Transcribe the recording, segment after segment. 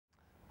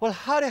Well,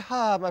 howdy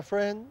ha, my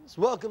friends.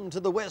 Welcome to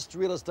the West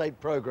Real Estate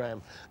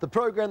Program, the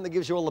program that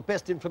gives you all the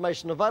best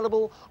information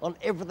available on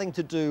everything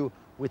to do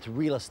with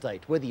real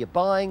estate. Whether you're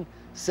buying,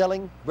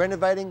 selling,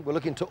 renovating, we're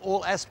looking to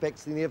all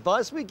aspects, and the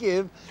advice we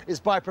give is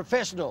by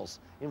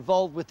professionals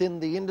involved within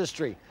the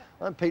industry.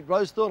 I'm Pete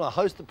Rosethorn, I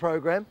host the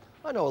program.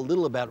 I know a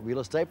little about real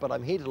estate, but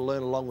I'm here to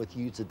learn along with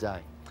you today.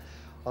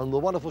 On the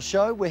wonderful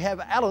show, we have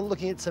Allan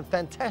looking at some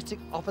fantastic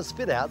office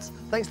fit-outs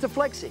thanks to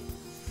Flexi.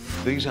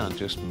 These aren't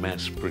just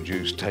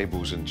mass-produced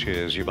tables and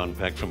chairs you've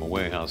unpacked from a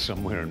warehouse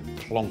somewhere and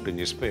plonked in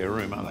your spare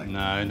room, are they?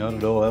 No, not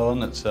at all,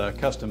 Allan. It's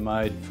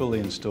custom-made, fully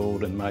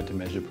installed and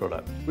made-to-measure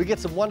product. We get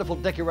some wonderful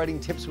decorating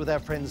tips with our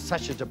friends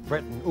Sasha to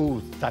Breton.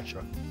 Ooh,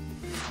 Sasha.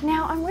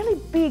 Now, I'm really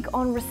big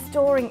on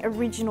restoring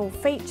original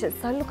features,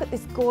 so look at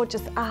this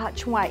gorgeous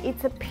archway.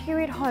 It's a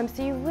period home,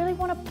 so you really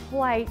want to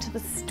play to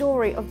the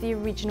story of the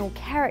original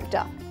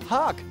character.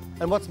 Hark!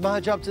 And what's my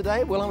job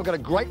today? Well, I've got a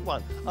great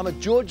one. I'm at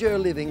Giorgio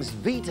Living's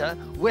Vita,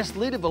 West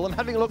Leederville. I'm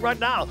having a look right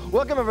now.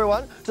 Welcome,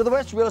 everyone, to the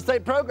West Real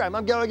Estate Program.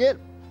 I'm going in.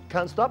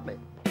 Can't stop me.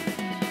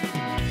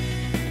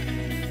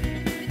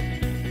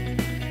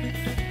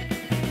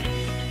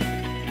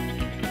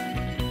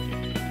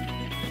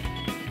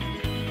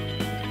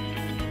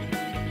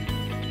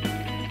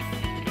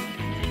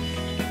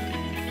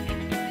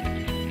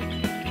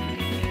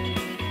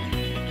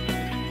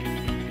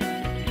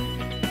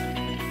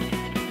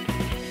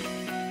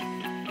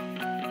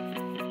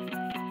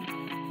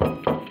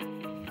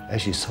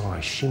 As you saw, I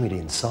shimmied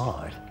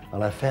inside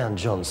and I found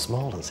John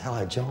Smolders.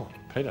 Hello, John.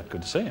 Peter,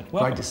 good to see you.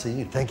 Great to see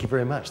you. Thank you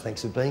very much.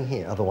 Thanks for being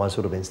here. Otherwise, I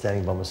would have been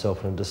standing by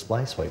myself in a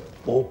display suite.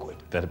 Awkward.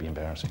 That'd be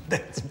embarrassing.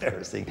 That's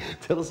embarrassing.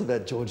 Tell us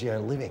about Giorgio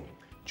Living.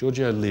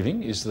 Giorgio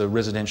Living is the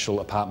residential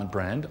apartment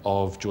brand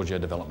of Giorgio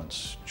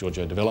Developments.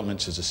 Giorgio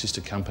Developments is a sister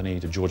company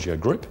to Giorgio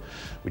Group,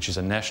 which is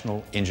a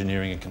national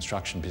engineering and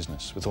construction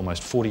business with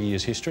almost 40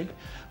 years history.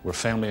 We're a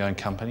family-owned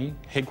company,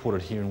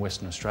 headquartered here in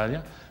Western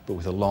Australia, but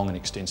with a long and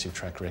extensive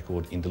track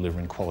record in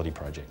delivering quality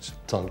projects.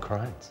 It's on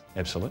cranes.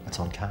 Absolutely. It's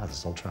on cars,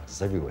 it's on trucks,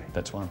 it's everywhere.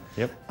 That's one,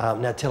 yep.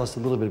 Now tell us a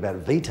little bit about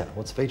Vita.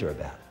 What's Vita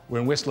about? We're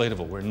in West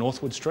Leederville, we're in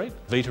Northwood Street.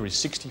 Vita is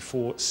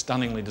 64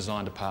 stunningly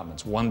designed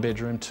apartments,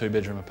 1-bedroom,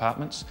 2-bedroom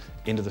apartments.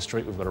 End of the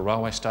street, we've got a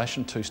railway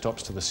station, 2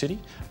 stops to the city.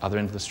 Other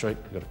end of the street,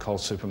 we've got a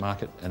Coles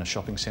supermarket and a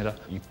shopping centre.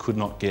 You could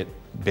not get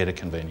better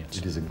convenience.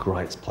 It is a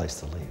great place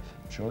to live.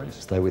 Sure is.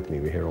 Stay with me,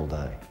 we're here all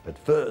day. But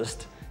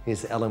first,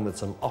 here's Allan with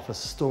some office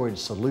storage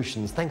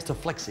solutions thanks to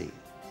Flexi.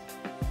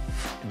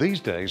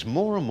 These days,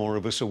 more and more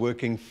of us are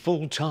working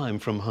full-time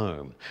from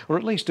home, or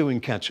at least doing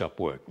catch-up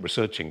work,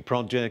 researching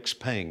projects,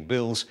 paying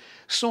bills,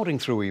 sorting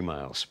through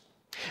emails.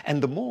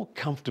 And the more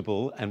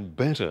comfortable and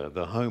better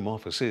the home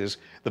office is,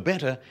 the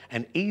better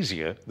and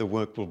easier the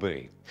work will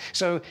be.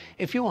 So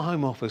if your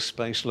home office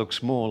space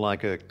looks more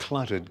like a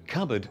cluttered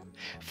cupboard,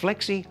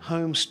 Flexi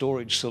Home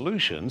Storage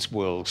Solutions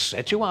will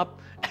set you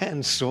up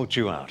and sort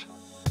you out.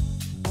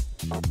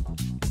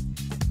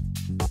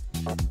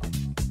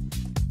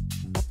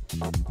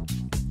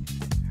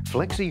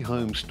 Flexi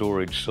Home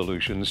Storage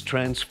Solutions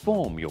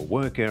transform your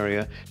work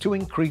area to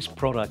increase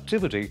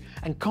productivity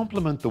and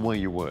complement the way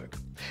you work.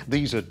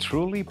 These are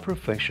truly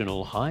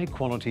professional,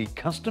 high-quality,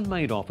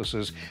 custom-made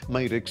offices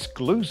made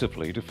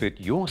exclusively to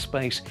fit your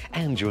space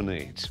and your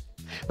needs.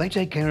 They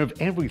take care of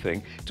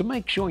everything to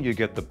make sure you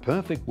get the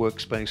perfect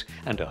workspace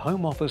and a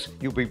home office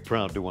you'll be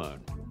proud to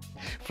own.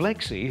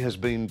 Flexi has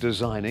been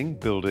designing,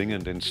 building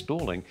and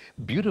installing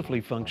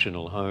beautifully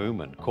functional home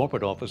and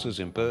corporate offices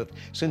in Perth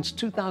since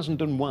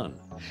 2001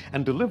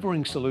 and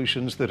delivering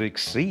solutions that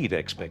exceed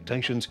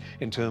expectations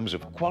in terms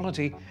of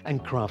quality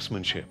and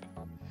craftsmanship.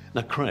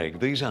 Now, Craig,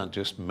 these aren't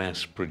just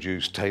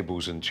mass-produced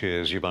tables and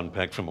chairs you've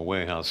unpacked from a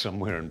warehouse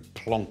somewhere and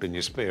plonked in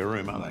your spare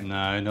room, are they?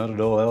 No, not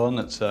at all, Allan.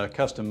 It's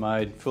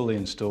custom-made, fully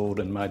installed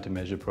and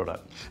made-to-measure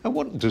product. And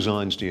what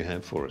designs do you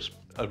have for us?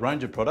 A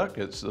range of product.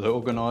 It's the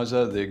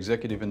organiser, the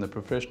executive and the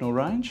professional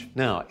range.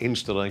 Now,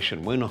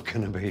 installation, we're not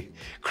going to be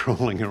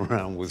crawling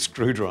around with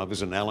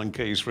screwdrivers and Allen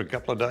keys for a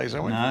couple of days,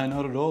 are we? No,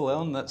 not at all,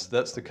 Allan. That's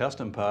the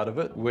custom part of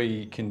it.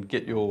 We can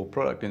get your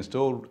product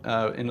installed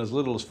in as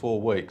little as 4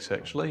 weeks,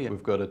 actually.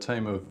 We've got a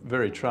team of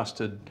very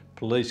trusted,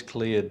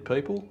 police-cleared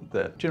people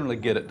that generally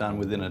get it done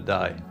within a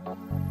day.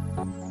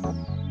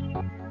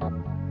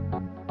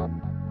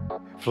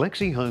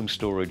 Flexi Home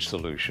Storage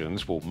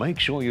Solutions will make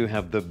sure you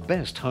have the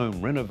best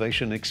home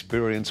renovation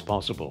experience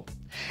possible.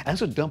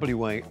 As a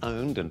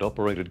WA-owned and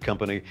operated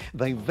company,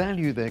 they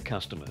value their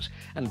customers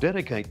and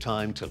dedicate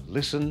time to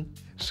listen,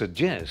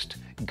 suggest,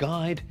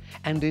 guide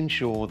and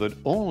ensure that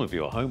all of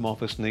your home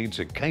office needs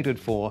are catered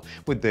for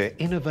with their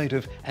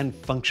innovative and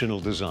functional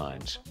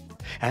designs.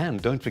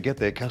 And don't forget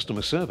their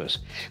customer service.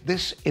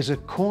 This is a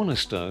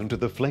cornerstone to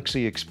the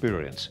Flexi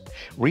experience,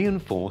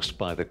 reinforced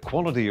by the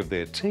quality of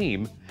their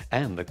team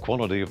and the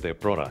quality of their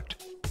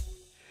product.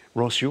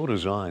 Ross, your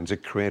designs are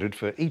created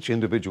for each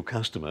individual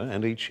customer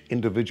and each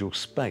individual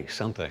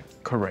space, aren't they?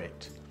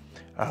 Correct.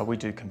 We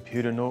do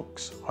computer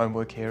nooks,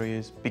 homework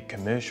areas, big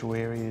commercial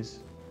areas,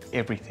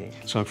 everything.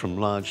 So from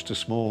large to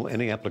small,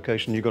 any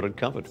application, you got it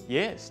covered.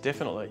 Yes,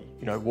 definitely.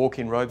 You know,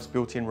 walk-in robes,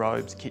 built-in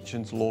robes,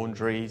 kitchens,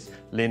 laundries,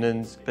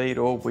 linens, be it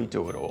all, we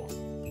do it all.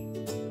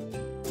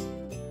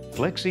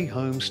 Flexi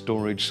Home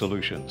Storage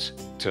Solutions.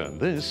 Turn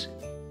this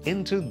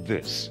into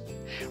this.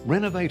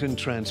 Renovate and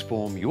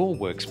transform your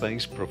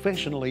workspace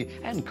professionally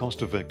and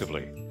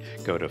cost-effectively.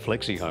 Go to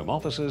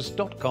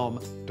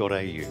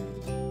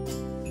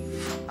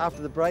flexihomeoffices.com.au.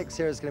 After the break,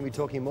 Sarah's going to be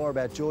talking more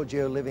about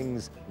Giorgio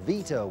Living's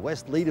Vita,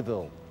 West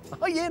Leederville.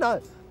 Oh yeah,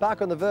 no,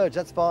 park on the verge,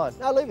 that's fine.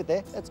 No, leave it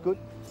there, that's good.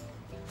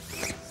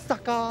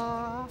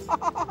 Sucker!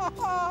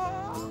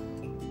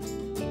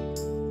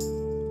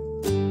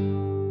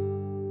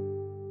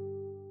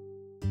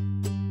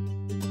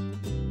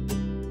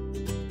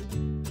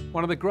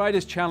 One of the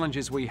greatest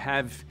challenges we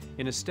have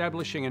in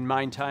establishing and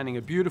maintaining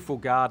a beautiful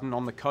garden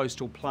on the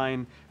coastal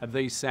plain are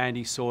these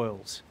sandy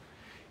soils.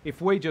 If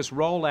we just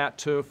roll out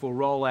turf or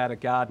roll out a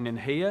garden in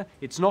here,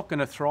 it's not going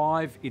to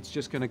thrive, it's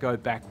just going to go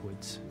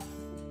backwards.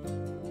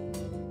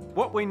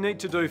 What we need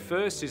to do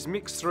first is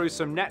mix through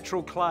some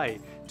natural clay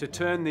to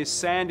turn this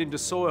sand into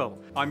soil.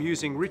 I'm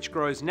using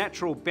Richgrow's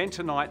natural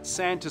bentonite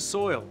sand to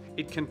soil.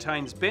 It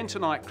contains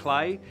bentonite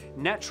clay,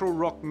 natural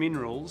rock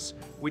minerals,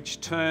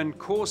 which turn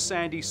coarse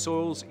sandy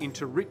soils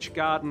into rich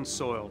garden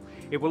soil.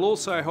 It will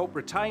also help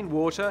retain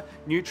water,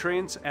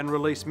 nutrients, and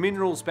release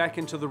minerals back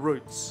into the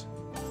roots.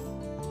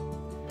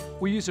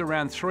 We use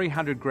around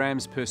 300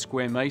 grams per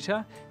square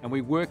metre, and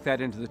we work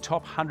that into the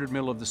top 100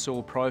 mil of the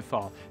soil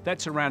profile.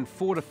 That's around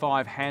 4 to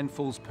 5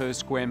 handfuls per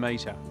square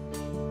metre.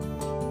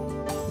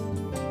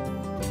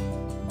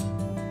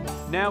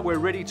 Now we're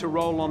ready to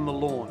roll on the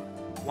lawn.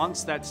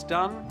 Once that's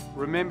done,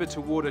 remember to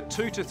water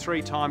 2 to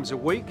 3 times a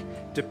week,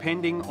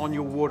 depending on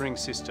your watering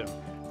system.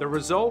 The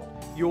result,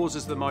 yours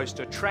is the most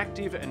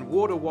attractive and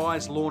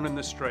water-wise lawn in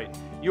the street.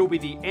 You'll be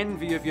the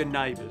envy of your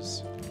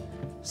neighbours.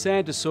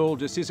 Sand to soil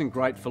just isn't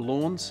great for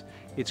lawns,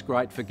 it's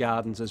great for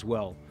gardens as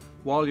well.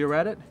 While you're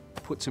at it,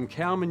 put some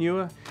cow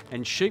manure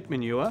and sheep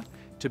manure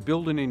to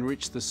build and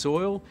enrich the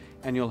soil,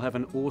 and you'll have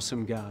an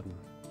awesome garden.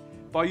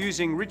 By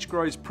using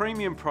Richgrow's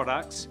premium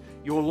products,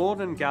 your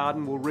lawn and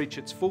garden will reach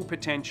its full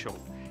potential.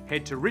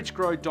 Head to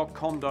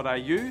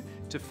richgrow.com.au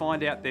to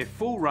find out their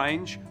full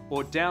range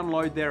or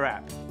download their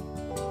app.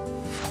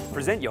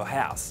 Present your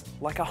house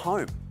like a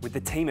home with the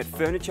team at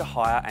Furniture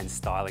Hire and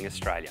Styling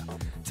Australia.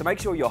 To make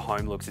sure your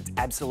home looks its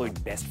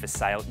absolute best for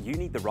sale, you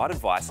need the right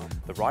advice,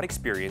 the right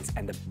experience,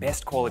 and the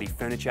best quality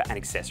furniture and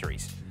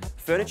accessories.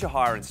 Furniture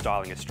Hire and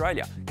Styling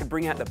Australia can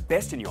bring out the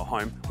best in your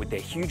home with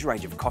their huge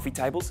range of coffee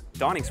tables,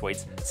 dining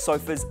suites,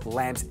 sofas,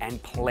 lamps,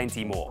 and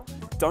plenty more.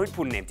 Don't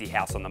put an empty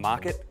house on the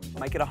market,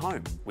 make it a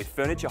home with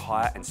Furniture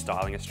Hire and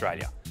Styling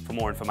Australia. For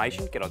more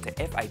information, get onto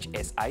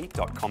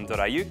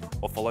fhsa.com.au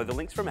or follow the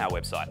links from our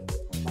website.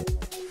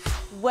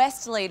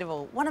 West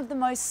Leederville, one of the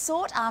most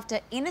sought after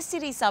inner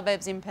city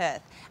suburbs in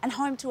Perth, and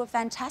home to a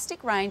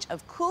fantastic range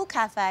of cool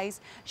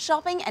cafes,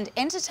 shopping and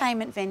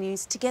entertainment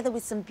venues, together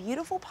with some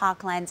beautiful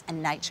parklands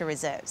and nature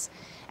reserves.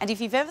 And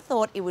if you've ever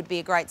thought it would be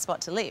a great spot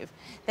to live,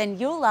 then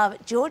you'll love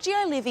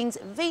Giorgio Living's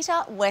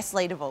Vita, West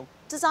Leederville,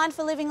 designed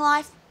for living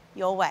life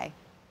your way.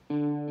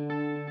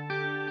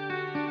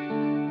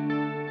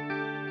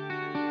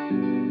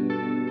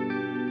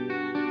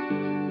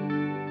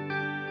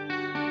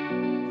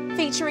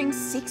 Featuring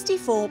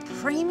 64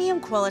 premium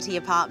quality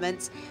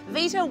apartments,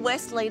 Vita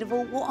West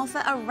Leederville will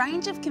offer a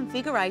range of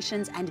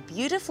configurations and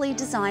beautifully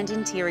designed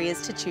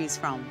interiors to choose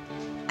from.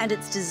 And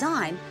its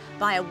design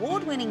by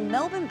award-winning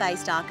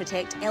Melbourne-based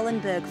architect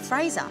Allan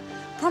Fraser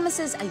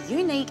promises a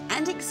unique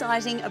and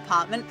exciting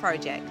apartment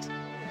project.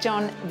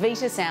 John,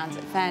 Vita sounds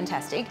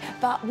fantastic,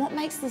 but what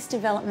makes this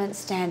development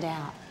stand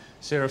out?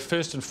 Sarah,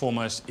 first and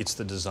foremost, it's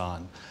the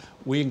design.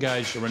 We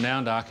engaged a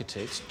renowned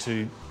architect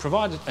to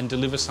provide and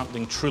deliver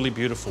something truly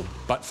beautiful,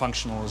 but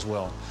functional as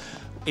well.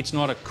 It's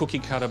not a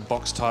cookie-cutter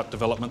box-type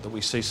development that we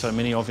see so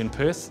many of in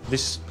Perth.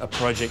 This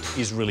project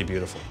is really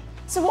beautiful.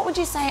 So what would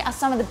you say are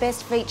some of the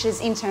best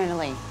features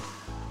internally?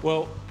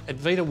 Well, at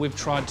Vita we've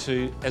tried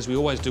to, as we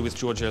always do with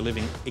Giorgio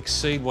Living,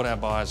 exceed what our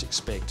buyers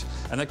expect.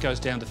 And that goes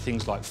down to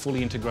things like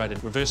fully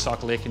integrated reverse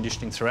cycle air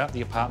conditioning throughout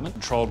the apartment,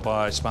 controlled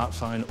by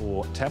smartphone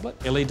or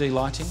tablet, LED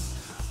lighting,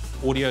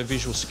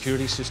 audio-visual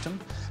security system,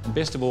 and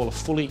best of all, a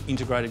fully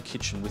integrated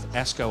kitchen with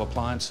ASCO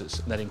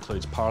appliances. That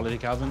includes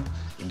pyrolytic oven,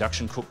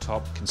 induction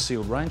cooktop,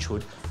 concealed range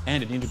hood,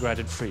 and an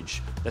integrated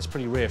fridge. That's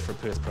pretty rare for a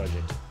Perth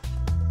project.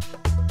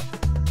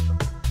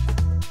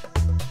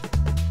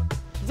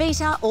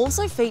 Vita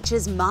also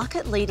features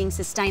market-leading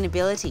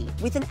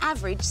sustainability with an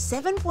average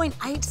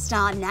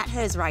 7.8-star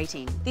NatHERS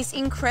rating. This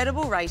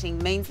incredible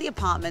rating means the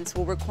apartments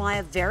will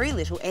require very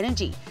little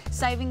energy,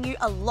 saving you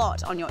a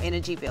lot on your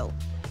energy bill.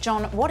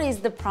 John, what is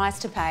the price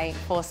to pay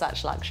for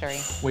such luxury?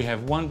 We have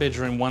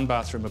 1-bedroom,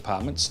 1-bathroom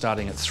apartments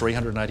starting at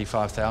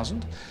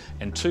 $385,000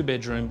 and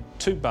 2-bedroom,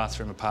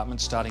 2-bathroom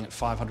apartments starting at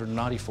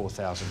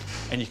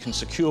 $594,000. And you can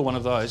secure one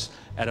of those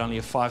at only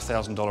a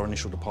 $5,000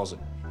 initial deposit.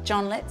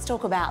 John, let's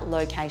talk about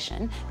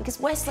location, because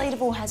West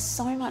Leederville has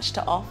so much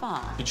to offer.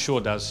 It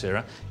sure does,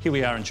 Sarah. Here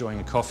we are enjoying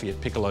a coffee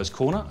at Piccolo's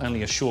Corner,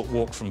 only a short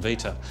walk from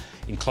Vita.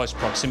 In close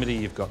proximity,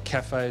 you've got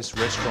cafes,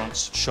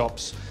 restaurants,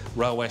 shops,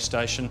 railway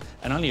station,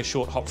 and only a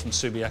short hop from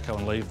Subiaco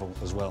and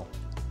Leederville as well.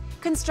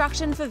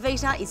 Construction for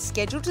Vita is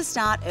scheduled to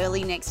start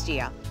early next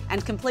year,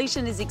 and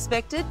completion is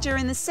expected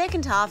during the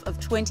second half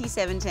of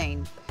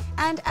 2017.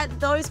 And at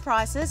those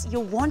prices,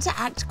 you'll want to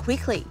act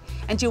quickly,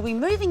 and you'll be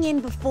moving in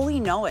before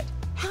you know it.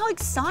 How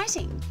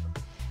exciting!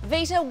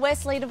 Vita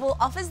West Leederville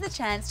offers the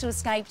chance to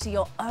escape to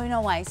your own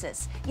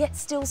oasis, yet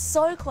still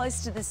so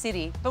close to the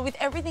city, but with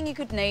everything you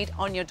could need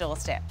on your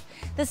doorstep.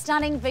 The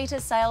stunning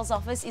Vita sales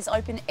office is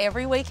open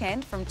every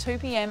weekend from 2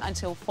 p.m.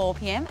 until 4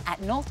 p.m.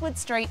 at Northwood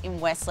Street in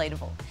West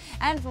Leederville.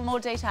 And for more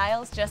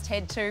details, just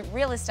head to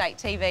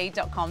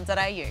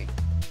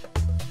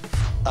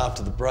realestatetv.com.au.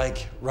 After the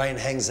break, Rain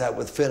hangs out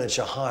with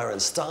Furniture Hire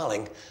and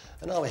Styling,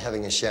 and I'll be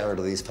having a shower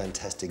into these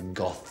fantastic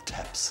goth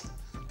taps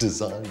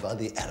designed by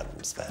the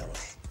Adams family.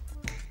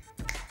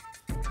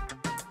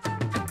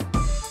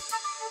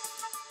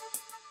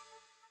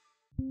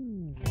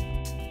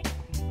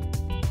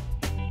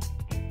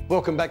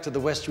 Welcome back to the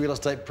West Real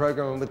Estate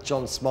Program with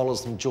John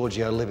Smollers from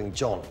Giorgio Living.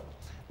 John,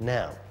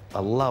 now, I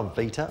love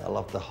Vita, I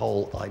love the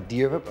whole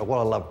idea of it, but what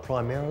I love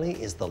primarily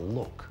is the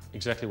look.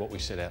 Exactly what we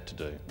set out to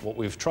do. What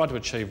we've tried to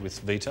achieve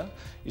with Vita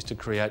is to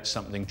create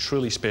something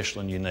truly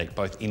special and unique,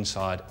 both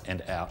inside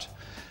and out.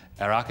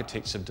 Our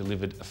architects have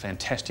delivered a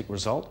fantastic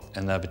result,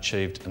 and they've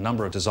achieved a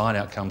number of design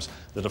outcomes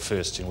that are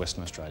firsts in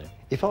Western Australia.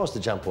 If I was to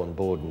jump on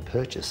board and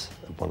purchase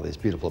one of these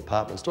beautiful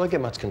apartments, do I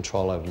get much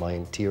control over my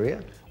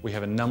interior? We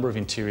have a number of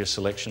interior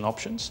selection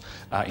options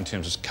in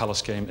terms of colour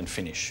scheme and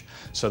finish.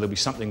 So there'll be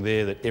something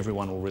there that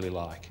everyone will really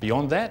like.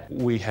 Beyond that,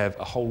 we have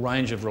a whole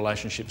range of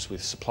relationships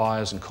with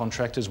suppliers and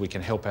contractors. We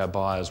can help our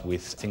buyers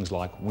with things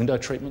like window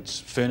treatments,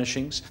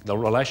 furnishings. The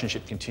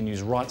relationship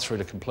continues right through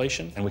to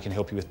completion, and we can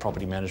help you with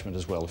property management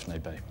as well if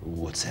need be.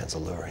 Ooh, it sounds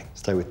alluring.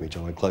 Stay with me,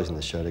 John. We're closing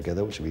the show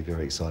together, which will be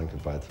very exciting for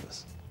both of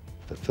us.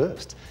 But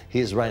first,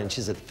 here's Rain, and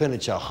she's at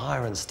Furniture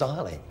Hire and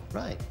Styling.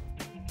 Rain.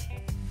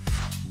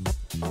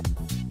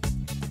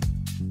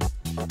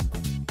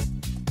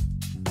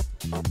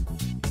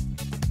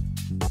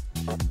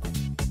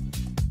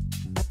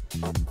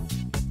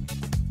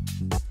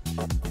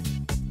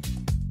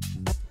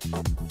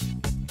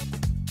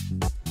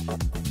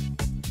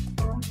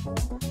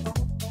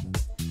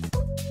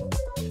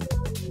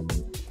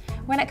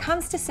 When it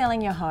comes to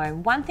selling your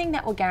home, one thing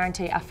that will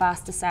guarantee a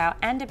faster sale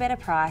and a better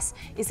price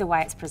is the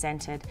way it's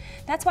presented.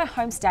 That's why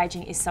home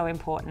staging is so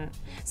important.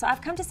 So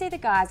I've come to see the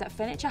guys at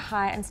Furniture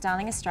Hire and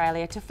Styling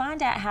Australia to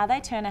find out how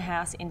they turn a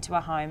house into a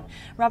home.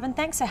 Robin,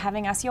 thanks for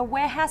having us. Your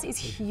warehouse is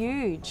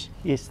huge.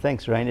 Yes,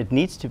 thanks, Rain. It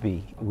needs to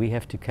be. We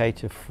have to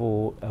cater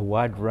for a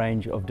wide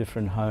range of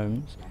different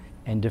homes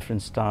and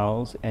different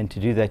styles, and to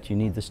do that you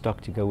need the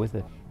stock to go with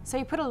it. So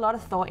you put a lot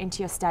of thought into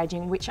your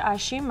staging, which I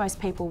assume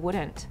most people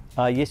wouldn't.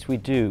 Yes, we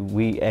do.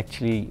 We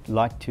actually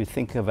like to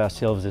think of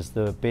ourselves as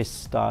the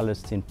best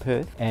stylists in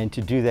Perth, and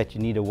to do that you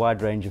need a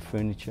wide range of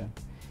furniture.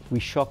 We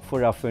shop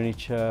for our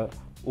furniture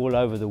all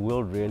over the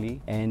world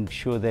really, and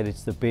ensure that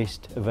it's the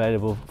best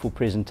available for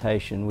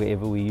presentation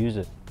wherever we use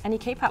it. And you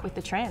keep up with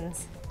the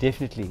trends.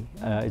 Definitely.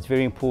 It's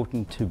very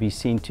important to be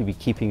seen to be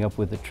keeping up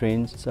with the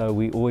trends, so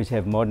we always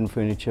have modern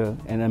furniture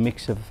and a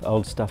mix of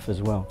old stuff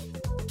as well.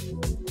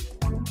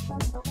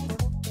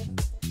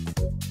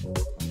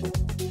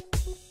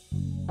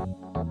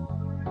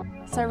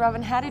 So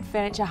Robin, how did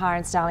Furniture Hire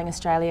and Styling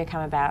Australia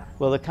come about?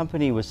 Well, the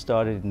company was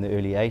started in the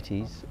early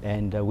 80s,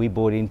 and we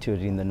bought into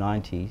it in the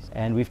 90s,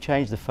 and we've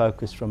changed the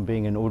focus from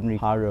being an ordinary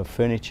hirer of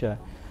furniture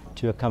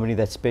to a company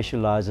that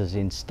specialises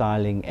in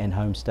styling and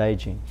home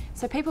staging.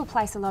 So people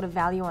place a lot of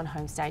value on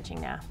home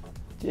staging now?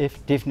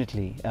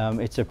 Definitely.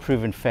 It's a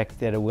proven fact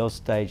that a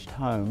well-staged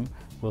home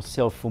will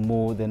sell for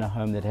more than a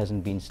home that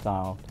hasn't been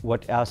styled.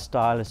 What our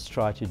stylists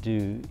try to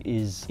do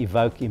is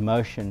evoke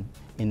emotion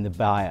in the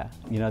buyer.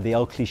 You know, the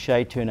old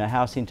cliche, turn a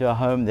house into a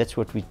home, that's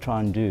what we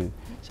try and do,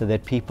 so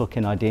that people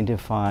can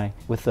identify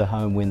with the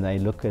home when they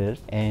look at it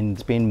and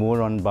spend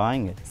more on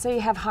buying it. So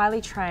you have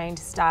highly trained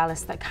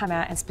stylists that come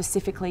out and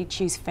specifically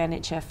choose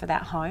furniture for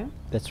that home?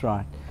 That's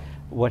right.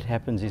 What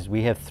happens is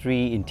we have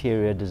 3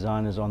 interior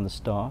designers on the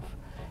staff,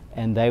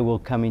 and they will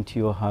come into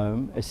your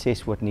home,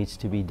 assess what needs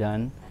to be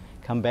done,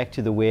 come back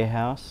to the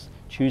warehouse,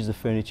 choose the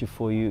furniture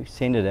for you,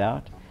 send it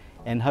out,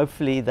 and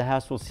hopefully the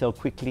house will sell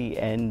quickly,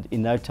 and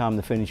in no time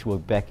the furniture will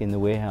be back in the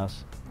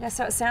warehouse. Yeah,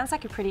 so it sounds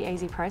like a pretty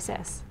easy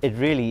process. It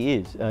really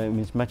is.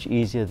 It's much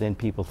easier than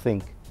people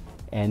think,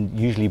 and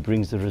usually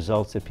brings the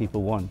results that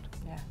people want.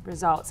 Yeah,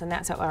 results, and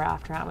that's what we're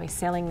after, aren't we?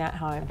 Selling that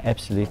home.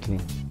 Absolutely.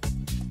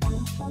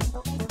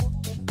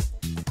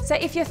 So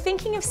if you're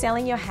thinking of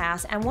selling your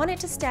house and want it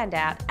to stand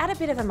out, add a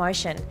bit of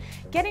emotion.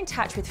 Get in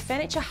touch with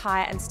Furniture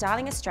Hire and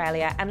Styling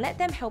Australia and let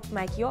them help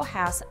make your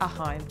house a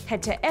home.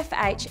 Head to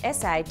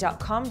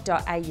fhsa.com.au.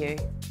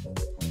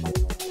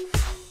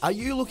 Are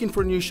you looking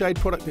for a new shade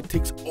product that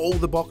ticks all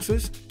the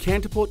boxes?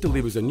 Canterport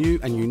delivers a new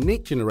and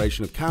unique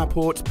generation of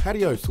carports,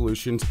 patio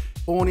solutions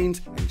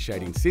awnings and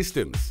shading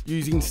systems.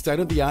 Using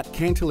state-of-the-art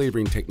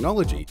cantilevering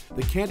technology,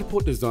 the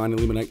Canterport design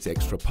eliminates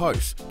extra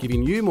posts,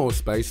 giving you more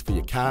space for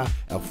your car,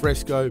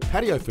 alfresco,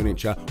 patio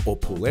furniture or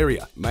pool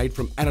area. Made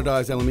from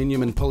anodised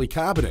aluminium and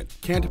polycarbonate,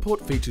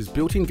 Canterport features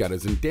built-in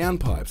gutters and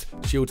downpipes,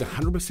 shields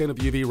 100% of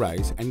UV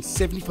rays and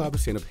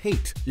 75% of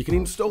heat. You can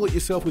install it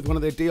yourself with one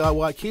of their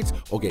DIY kits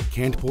or get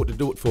Canterport to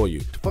do it for you.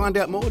 To find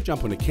out more,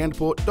 jump onto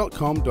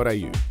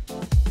canterport.com.au.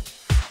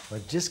 We're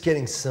just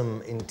getting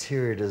some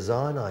interior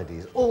design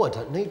ideas. Oh, I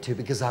don't need to,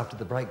 because after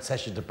the break,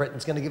 Sasha de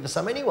Bretton's going to give us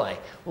some anyway.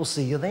 We'll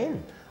see you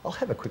then. I'll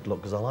have a quick look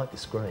because I like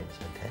this screen. It's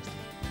fantastic.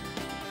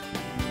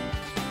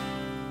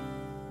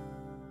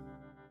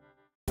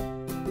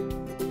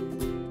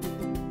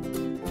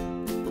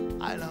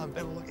 I know,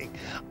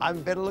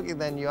 I'm better looking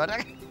than you. I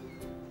don't...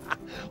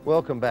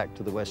 Welcome back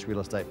to the West Real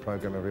Estate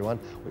Program, everyone.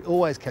 We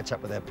always catch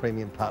up with our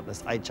premium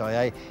partners,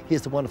 HIA.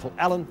 Here's the wonderful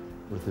Allan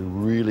with the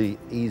really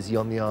easy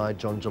on the eye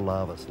John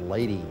Jalavis.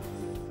 Ladies.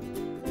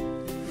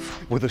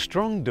 With a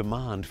strong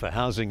demand for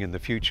housing in the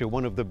future,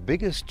 one of the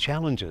biggest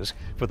challenges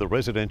for the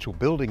residential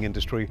building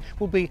industry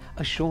will be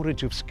a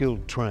shortage of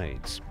skilled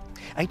trades.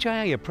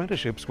 HIA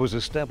Apprenticeships was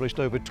established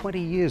over 20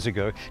 years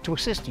ago to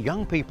assist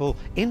young people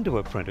into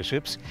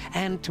apprenticeships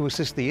and to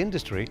assist the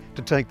industry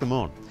to take them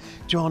on.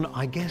 John,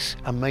 I guess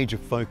a major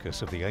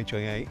focus of the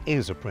HIA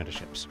is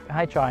apprenticeships.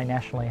 HIA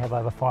nationally have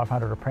over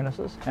 500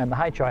 apprentices, and the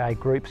HIA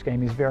group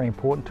scheme is very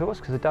important to us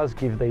because it does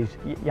give these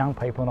young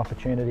people an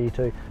opportunity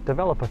to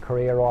develop a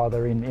career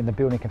either in the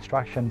building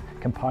construction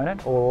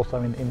component or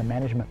also in the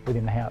management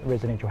within the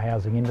residential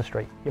housing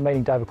industry. You're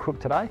meeting David Crook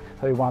today,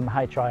 who won the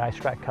HIA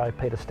Stratco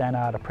Peter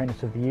Stannard Apprentice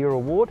of the Year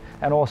award,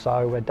 and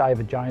also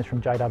David Jones from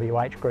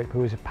JWH Group,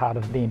 who is a part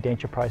of the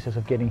indenture process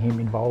of getting him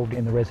involved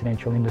in the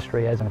residential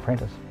industry as an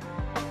apprentice.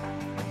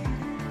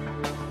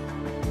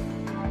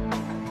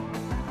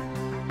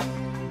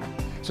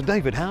 So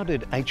David, how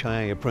did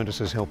HIA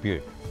Apprentices help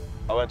you?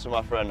 I went to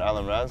my friend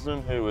Allan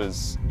Ransden, who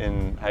was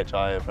in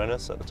HIA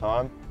Apprentice at the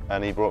time,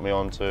 and he brought me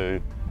on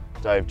to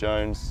Dave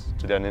Jones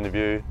to do an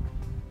interview,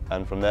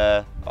 and from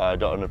there I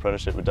got an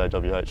apprenticeship with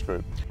JWH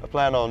Group. I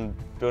plan on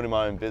building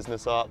my own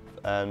business up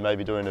and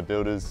maybe doing a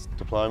builder's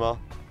diploma,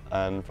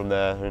 and from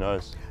there, who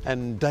knows.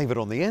 And David,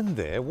 on the end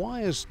there,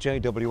 why is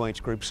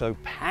JWH Group so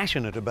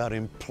passionate about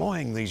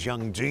employing these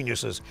young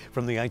geniuses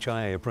from the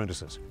HIA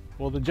apprentices?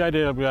 Well, the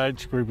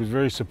JWH Group is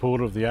very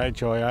supportive of the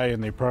HIA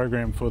and their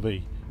program for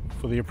the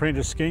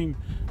apprentice scheme,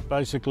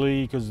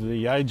 basically because of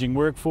the ageing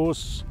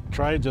workforce.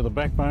 Trades are the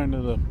backbone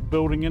of the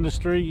building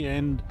industry,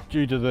 and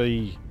due to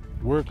the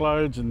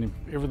workloads and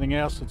everything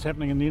else that's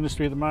happening in the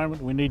industry at the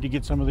moment, we need to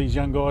get some of these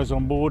young guys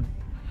on board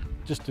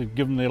just to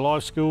give them their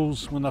life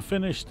skills when they're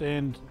finished,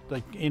 and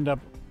they end up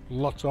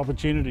lots of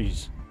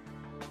opportunities.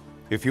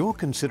 If you're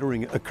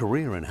considering a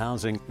career in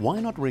housing, why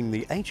not ring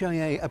the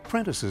HIA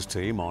Apprentices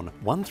team on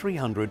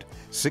 1300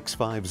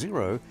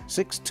 650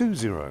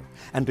 620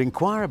 and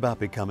inquire about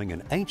becoming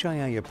an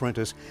HIA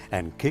apprentice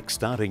and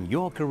kick-starting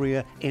your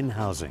career in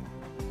housing.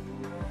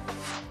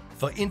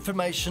 For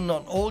information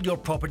on all your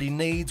property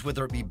needs,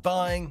 whether it be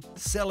buying,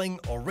 selling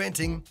or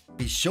renting,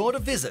 be sure to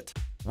visit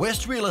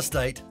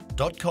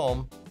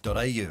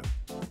westrealestate.com.au.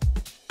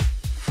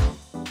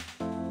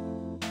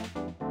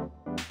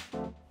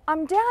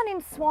 I'm down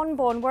in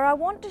Swanbourne where I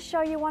want to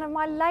show you one of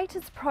my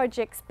latest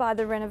projects by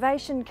the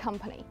Renovation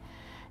company.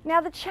 Now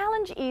the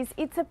challenge is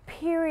it's a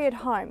period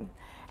home,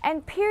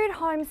 and period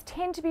homes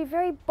tend to be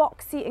very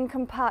boxy and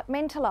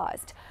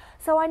compartmentalised.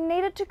 So I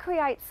needed to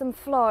create some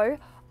flow,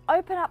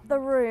 open up the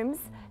rooms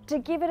to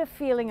give it a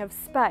feeling of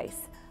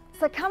space.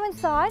 So come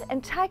inside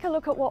and take a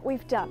look at what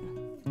we've done.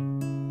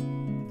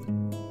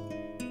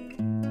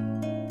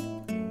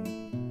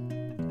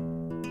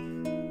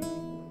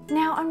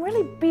 Now I'm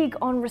really big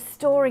on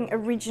restoring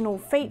original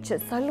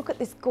features, so look at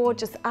this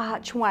gorgeous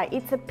archway.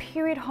 It's a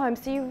period home,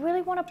 so you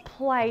really want to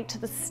play to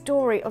the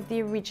story of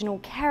the original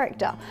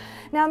character.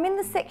 Now I'm in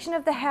the section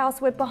of the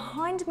house where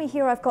behind me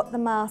here I've got the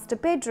master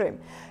bedroom.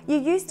 You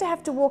used to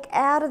have to walk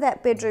out of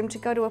that bedroom to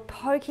go to a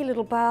pokey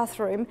little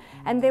bathroom,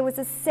 and there was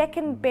a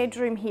second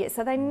bedroom here,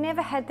 so they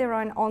never had their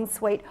own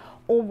ensuite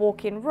or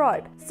walk-in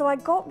robe. So I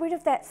got rid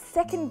of that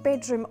second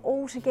bedroom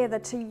altogether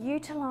to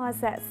utilise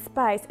that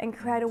space and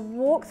create a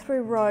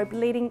walk-through robe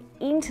leading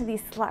into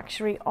this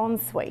luxury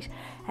ensuite,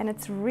 and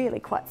it's really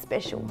quite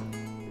special.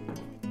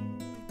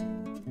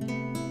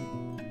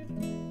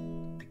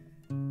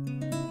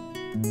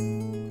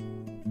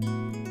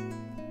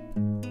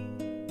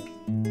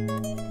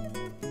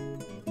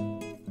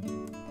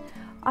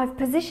 I've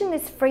positioned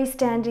this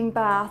freestanding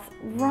bath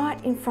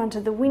right in front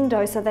of the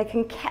window so they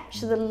can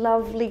capture the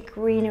lovely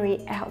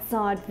greenery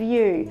outside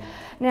view.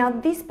 Now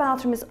this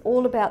bathroom is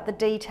all about the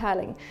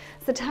detailing,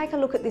 so take a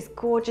look at this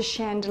gorgeous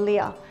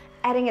chandelier,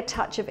 adding a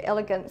touch of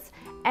elegance,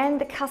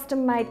 and the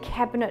custom-made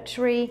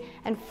cabinetry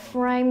and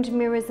framed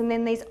mirrors, and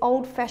then these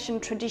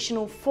old-fashioned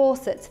traditional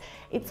faucets.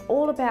 It's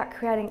all about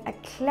creating a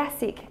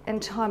classic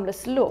and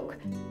timeless look.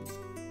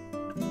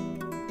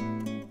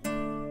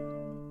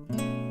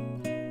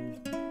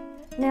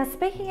 Now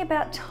speaking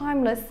about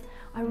timeless,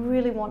 I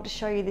really want to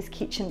show you this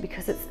kitchen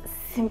because it's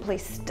simply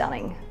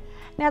stunning.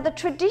 Now, the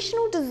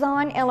traditional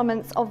design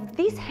elements of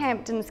this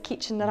Hamptons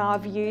kitchen that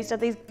I've used are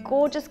these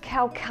gorgeous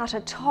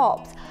Calcutta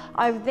tops.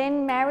 I've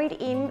then married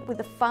in with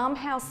the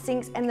farmhouse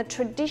sinks and the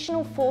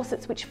traditional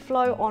faucets which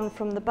flow on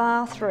from the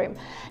bathroom.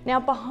 Now,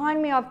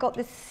 behind me I've got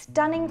this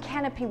stunning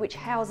canopy which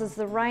houses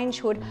the range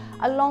hood,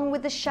 along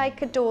with the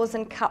shaker doors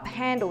and cup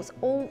handles,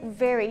 all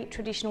very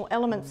traditional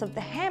elements of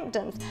the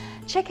Hamptons.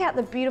 Check out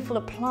the beautiful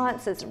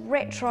appliances,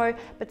 retro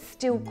but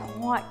still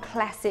quite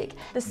classic.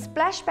 The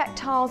splashback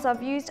tiles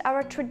I've used are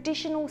a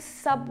traditional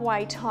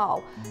subway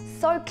tile,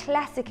 so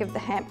classic of the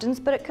Hamptons,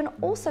 but it can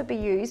also be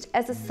used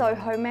as a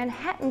Soho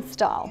Manhattan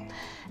style.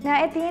 Now,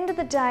 at the end of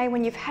the day,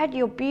 when you've had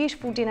your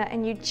beautiful dinner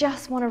and you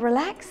just want to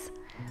relax,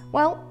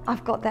 well,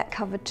 I've got that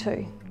covered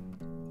too.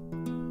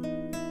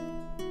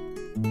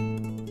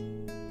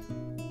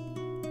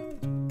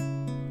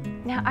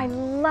 Now, I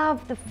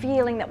love the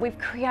feeling that we've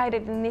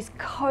created in this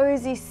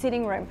cozy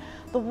sitting room.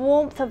 The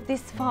warmth of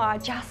this fire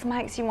just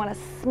makes you want to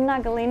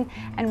snuggle in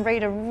and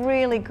read a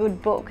really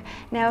good book.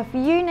 Now, if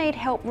you need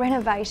help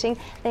renovating,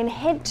 then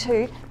head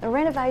to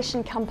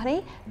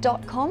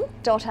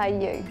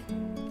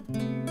therenovationcompany.com.au.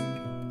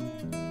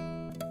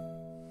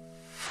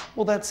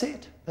 Well, that's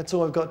it. That's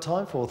all I've got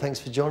time for. Thanks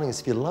for joining us.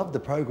 If you loved the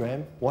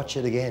program, watch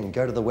it again.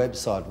 Go to the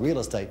website,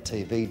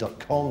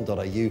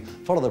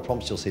 realestatetv.com.au. Follow the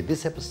prompts. You'll see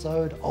this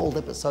episode, old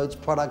episodes,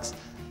 products,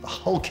 the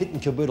whole kit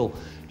and caboodle.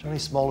 Johnny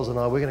Smollers and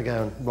I, we're going to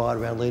go and ride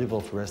around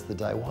Leederville for the rest of the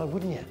day. Why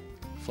wouldn't you?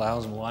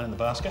 Flowers and wine in the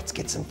basket. Let's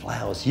get some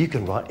flowers. You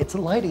can ride. It's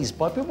a ladies'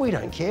 bike, but we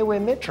don't care. We're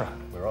Metro.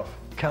 We're off.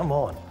 Come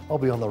on. I'll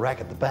be on the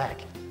rack at the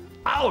back.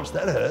 Ouch,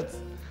 that hurts.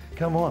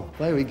 Come on.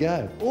 There we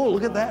go. Oh,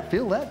 look at that.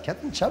 Feel that.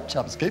 Captain Chub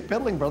Chubs. Keep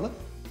pedaling, brother.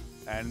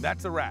 And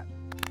that's a wrap.